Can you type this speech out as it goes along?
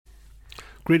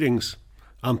Greetings.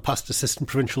 I'm Past Assistant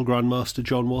Provincial Grandmaster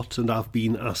John Watt, and I've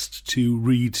been asked to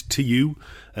read to you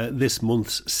this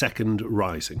month's Second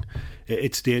Rising.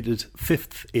 It's dated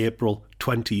 5th April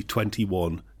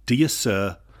 2021. Dear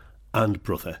Sir and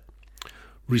Brother,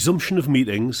 resumption of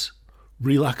meetings,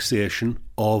 relaxation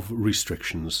of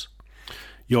restrictions.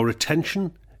 Your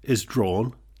attention is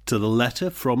drawn to the letter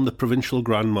from the Provincial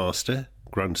Grandmaster,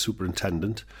 Grand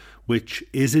Superintendent, which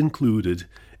is included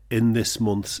in this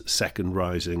month's Second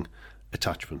Rising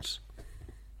attachments.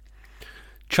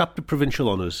 Chapter Provincial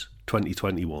Honours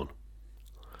 2021.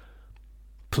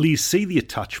 Please see the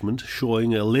attachment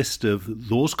showing a list of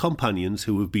those companions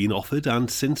who have been offered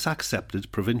and since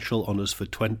accepted Provincial Honours for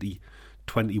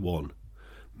 2021.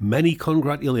 Many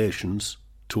congratulations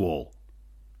to all.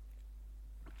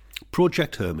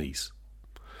 Project Hermes.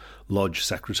 Lodge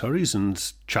secretaries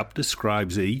and chapter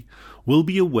scribes will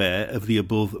be aware of the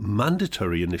above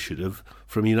mandatory initiative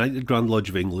from United Grand Lodge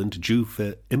of England due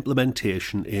for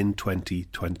implementation in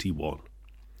 2021.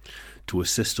 To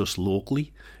assist us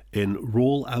locally in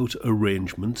roll-out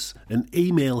arrangements, an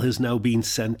email has now been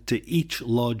sent to each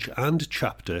lodge and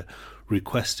chapter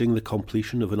requesting the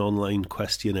completion of an online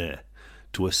questionnaire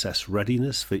to assess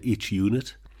readiness for each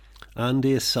unit and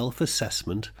a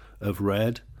self-assessment of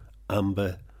red,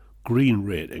 amber, green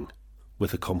rating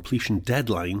with a completion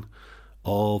deadline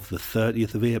of the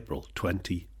 30th of April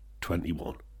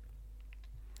 2021.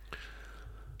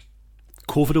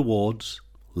 COVID Awards,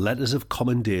 Letters of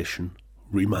Commendation,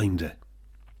 Reminder.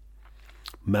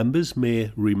 Members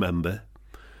may remember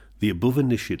the above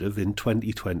initiative in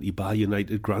 2020 by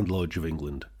United Grand Lodge of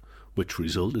England, which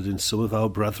resulted in some of our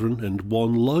brethren and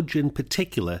one lodge in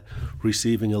particular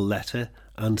receiving a letter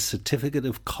and certificate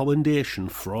of commendation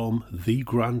from the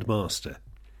Grand Master,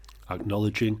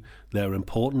 acknowledging their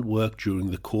important work during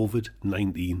the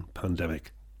COVID-19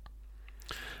 pandemic.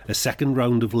 A second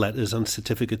round of letters and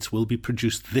certificates will be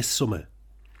produced this summer.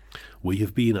 We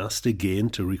have been asked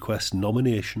again to request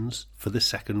nominations for the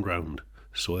second round,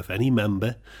 so if any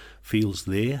member feels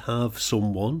they have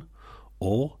someone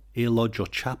or a lodge or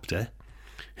chapter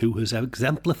who has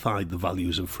exemplified the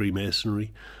values of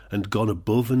Freemasonry and gone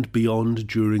above and beyond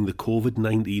during the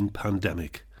COVID-19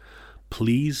 pandemic,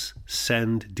 please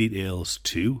send details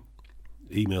to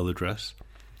email address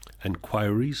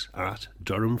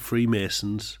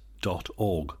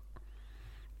enquiries@durhamfreemasons.org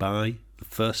by the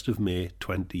 1st of May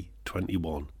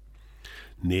 2021.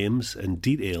 Names and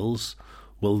details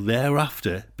will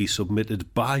thereafter be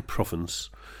submitted by province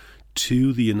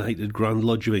to the United Grand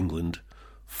Lodge of England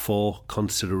for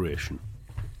consideration.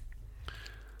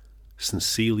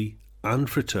 Sincerely and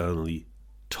fraternally,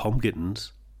 Tom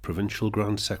Gittins, Provincial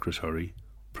Grand Secretary,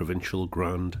 Provincial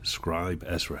Grand Scribe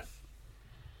Ezra.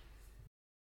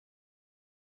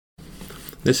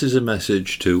 This is a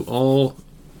message to all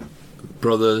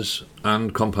brothers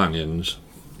and companions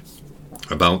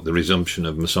about the resumption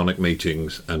of Masonic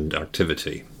meetings and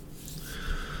activity.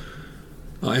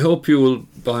 I hope you will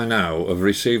by now have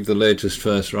received the latest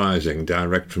First Rising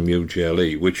direct from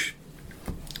UGLE, which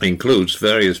includes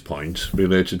various points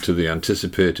related to the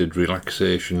anticipated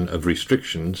relaxation of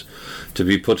restrictions to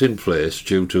be put in place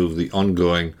due to the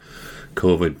ongoing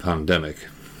COVID pandemic.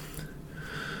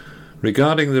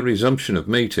 Regarding the resumption of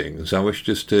meetings, I wish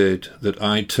to state that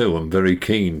I too am very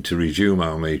keen to resume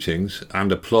our meetings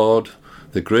and applaud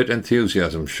the great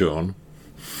enthusiasm shown.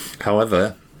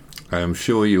 However, I am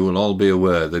sure you will all be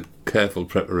aware that careful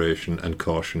preparation and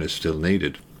caution is still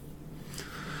needed.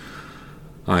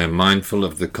 I am mindful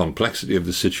of the complexity of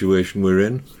the situation we're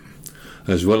in,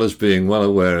 as well as being well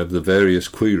aware of the various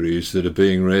queries that are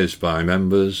being raised by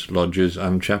members, lodges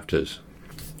and chapters.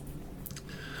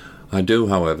 I do,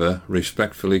 however,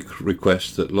 respectfully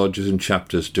request that lodges and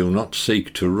chapters do not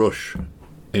seek to rush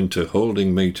into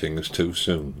holding meetings too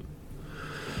soon.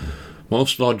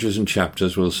 Most lodges and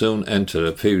chapters will soon enter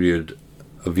a period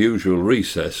of usual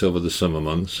recess over the summer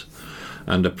months,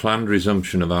 and a planned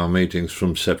resumption of our meetings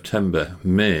from September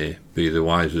may be the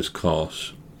wisest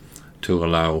course to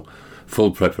allow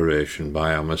full preparation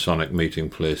by our Masonic meeting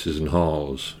places and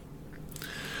halls.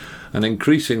 An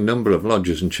increasing number of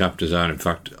lodges and chapters are in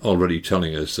fact already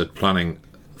telling us that planning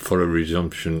for a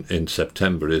resumption in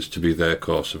September is to be their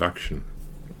course of action.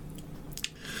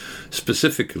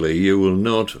 Specifically, you will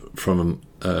note from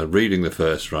reading the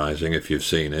First Rising, if you've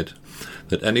seen it,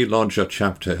 that any lodge or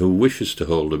chapter who wishes to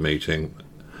hold a meeting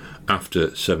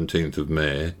after 17th of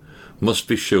May must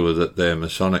be sure that their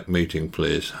Masonic meeting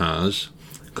place has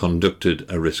conducted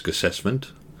a risk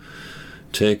assessment,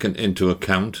 taken into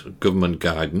account government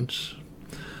guidance,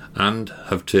 and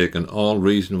have taken all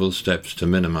reasonable steps to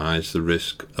minimise the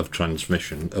risk of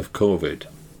transmission of COVID.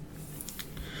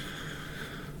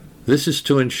 This is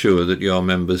to ensure that your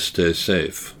members stay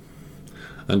safe,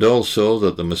 and also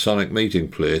that the Masonic meeting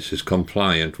place is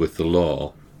compliant with the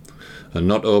law and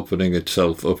not opening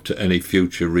itself up to any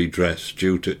future redress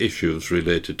due to issues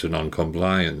related to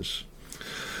non-compliance.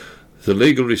 The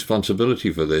legal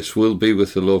responsibility for this will be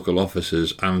with the local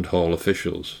officers and hall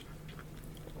officials.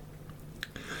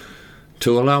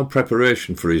 To allow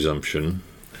preparation for resumption,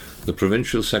 the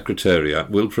Provincial Secretariat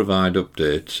will provide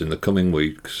updates in the coming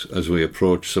weeks as we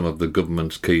approach some of the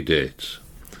government's key dates.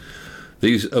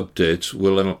 These updates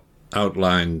will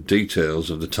outline details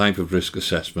of the type of risk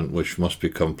assessment which must be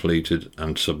completed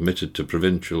and submitted to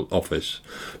Provincial Office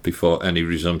before any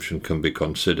resumption can be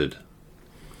considered.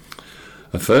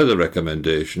 A further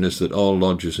recommendation is that all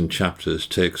lodges and chapters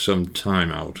take some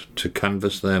time out to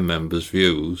canvass their members'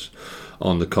 views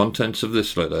on the contents of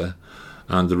this letter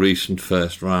and the recent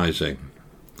First Rising,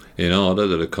 in order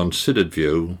that a considered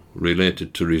view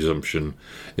related to resumption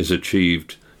is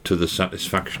achieved to the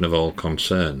satisfaction of all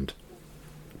concerned.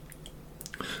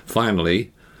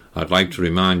 Finally, I'd like to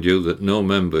remind you that no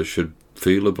member should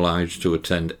feel obliged to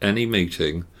attend any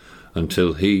meeting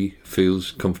until he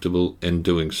feels comfortable in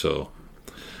doing so,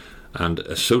 and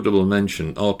a suitable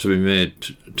mention ought to be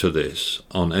made to this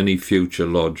on any future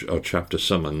lodge or chapter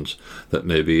summons that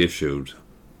may be issued.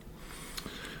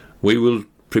 We will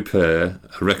prepare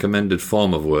a recommended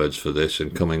form of words for this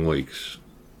in coming weeks.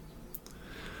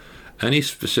 Any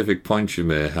specific points you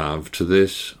may have to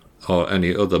this or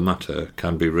any other matter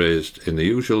can be raised in the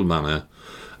usual manner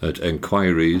at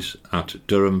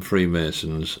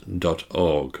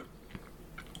enquiries@durhamfreemasons.org.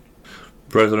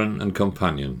 Brethren and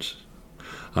companions,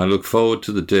 I look forward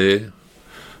to the day,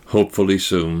 hopefully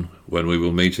soon, when we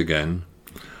will meet again,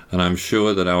 and I'm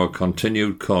sure that our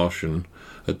continued caution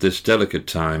at this delicate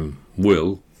time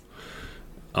will,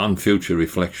 on future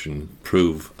reflection,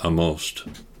 prove a most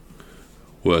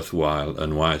worthwhile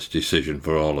and wise decision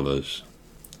for all of us.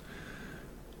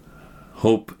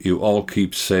 Hope you all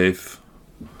keep safe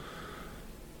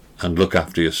and look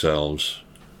after yourselves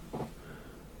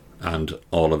and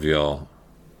all of your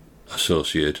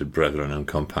associated brethren and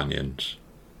companions.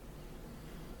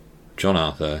 John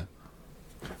Arthur,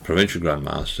 Provincial Grand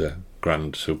Master,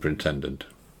 Grand Superintendent.